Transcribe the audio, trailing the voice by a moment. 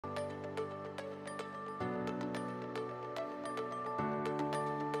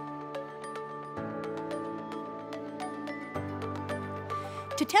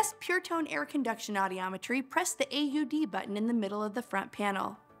To test pure tone air conduction audiometry, press the AUD button in the middle of the front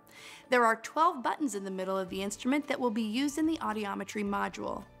panel. There are 12 buttons in the middle of the instrument that will be used in the audiometry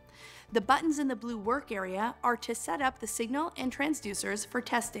module. The buttons in the blue work area are to set up the signal and transducers for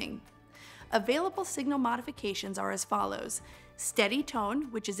testing. Available signal modifications are as follows: steady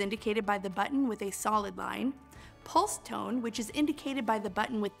tone, which is indicated by the button with a solid line, pulse tone, which is indicated by the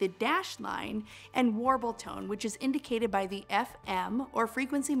button with the dashed line, and warble tone, which is indicated by the FM or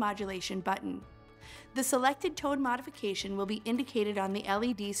frequency modulation button. The selected tone modification will be indicated on the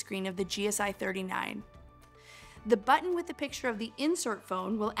LED screen of the GSI 39. The button with the picture of the insert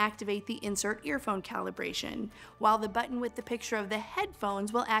phone will activate the insert earphone calibration, while the button with the picture of the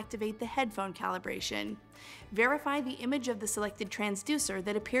headphones will activate the headphone calibration. Verify the image of the selected transducer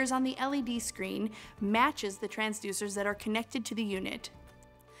that appears on the LED screen matches the transducers that are connected to the unit.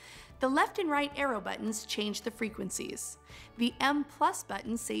 The left and right arrow buttons change the frequencies. The M+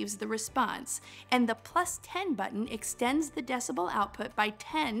 button saves the response, and the +10 button extends the decibel output by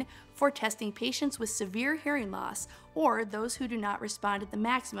 10 for testing patients with severe hearing loss or those who do not respond at the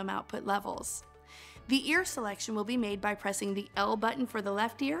maximum output levels. The ear selection will be made by pressing the L button for the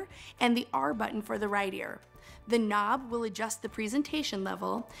left ear and the R button for the right ear. The knob will adjust the presentation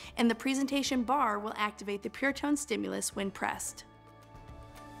level, and the presentation bar will activate the pure tone stimulus when pressed.